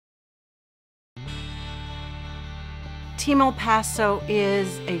Team El Paso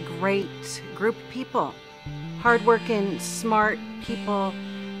is a great group of people, hardworking, smart people,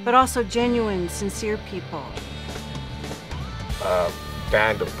 but also genuine, sincere people. A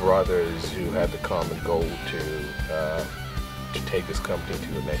band of brothers who had the common goal to take this company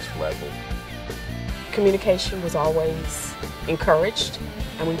to the next level. Communication was always encouraged,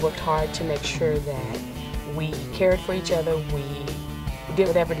 and we worked hard to make sure that we cared for each other, we did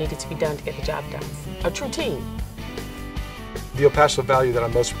whatever needed to be done to get the job done. A true team. The El Paso value that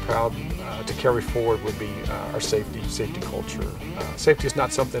I'm most proud to carry forward would be our safety culture. Safety is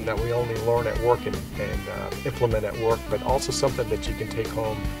not something that we only learn at work and implement at work, but also something that you can take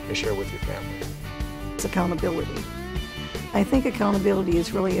home and share with your family. It's accountability. I think accountability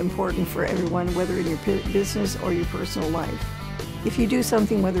is really important for everyone, whether in your business or your personal life. If you do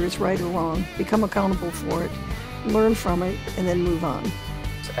something, whether it's right or wrong, become accountable for it, learn from it, and then move on.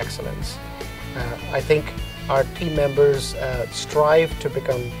 It's excellence. I think our team members strive to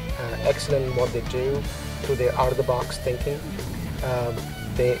become excellent in what they do through their out-of-the-box thinking.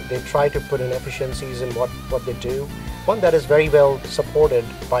 They try to put in efficiencies in what they do, one that is very well supported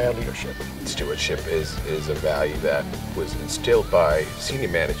by our leadership. Stewardship is a value that was instilled by senior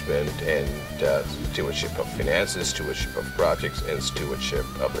management, and stewardship of finances, stewardship of projects, and stewardship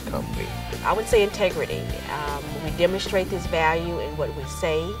of the company. I would say integrity. We demonstrate this value in what we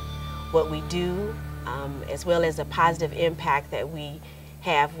say, what we do, as well as a positive impact that we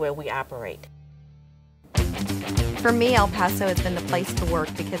have where we operate. For me, El Paso has been the place to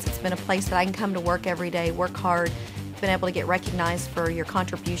work because it's been a place that I can come to work every day, work hard, been able to get recognized for your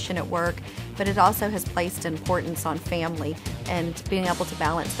contribution at work, but it also has placed importance on family, and being able to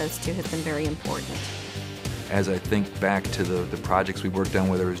balance those two has been very important. As I think back to the projects we worked on,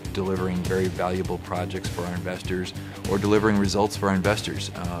 whether it was delivering very valuable projects for our investors or delivering results for our investors,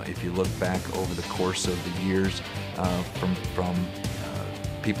 if you look back over the course of the years from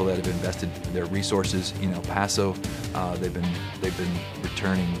people that have invested their resources in El Paso, they've been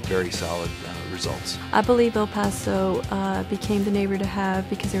returning very solid results. I believe El Paso became the neighbor to have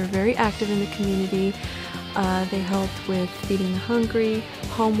because they were very active in the community. They helped with feeding the hungry,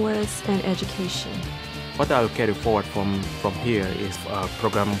 homeless, and education. What I'll carry forward from here is a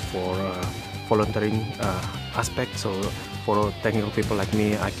program for volunteering aspect. So for technical people like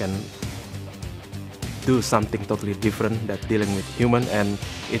me, I can do something totally different than dealing with human, and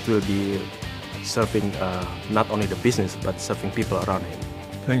it will be serving not only the business but serving people around him.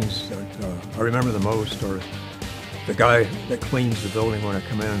 Things that I remember the most are the guy that cleans the building when I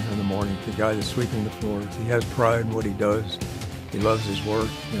come in the morning, the guy that's sweeping the floors. He has pride in what he does. He loves his work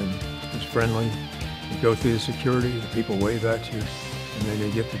and is friendly. You go through the security, the people wave at you, and then you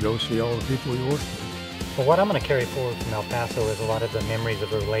get to go see all the people you work with. Well, what I'm going to carry forward from El Paso is a lot of the memories of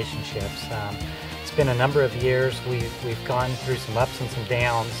the relationships. It's been a number of years. We've gone through some ups and some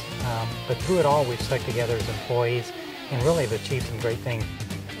downs, but through it all we've stuck together as employees and really have achieved some great things.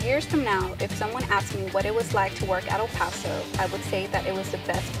 Years from now, if someone asked me what it was like to work at El Paso, I would say that it was the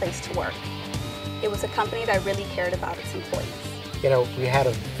best place to work. It was a company that really cared about its employees. You know, we had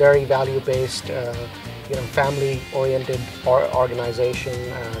a very value-based, family-oriented organization,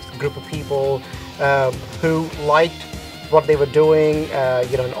 group of people who liked what they were doing,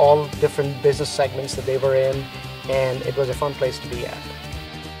 in all different business segments that they were in, and it was a fun place to be at.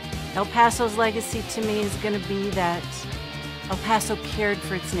 El Paso's legacy to me is going to be that El Paso cared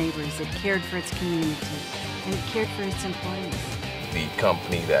for its neighbors, it cared for its community, and it cared for its employees. The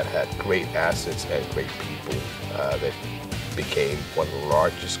company that had great assets and great people that became one of the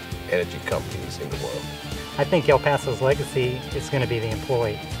largest energy companies in the world. I think El Paso's legacy is going to be the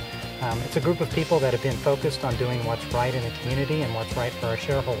employees. It's a group of people that have been focused on doing what's right in the community and what's right for our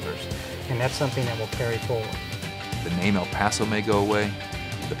shareholders, and that's something that will carry forward. The name El Paso may go away,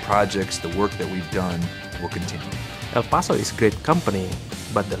 the projects, the work that we've done will continue. El Paso is a great company,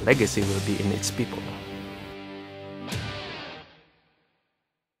 but the legacy will be in its people.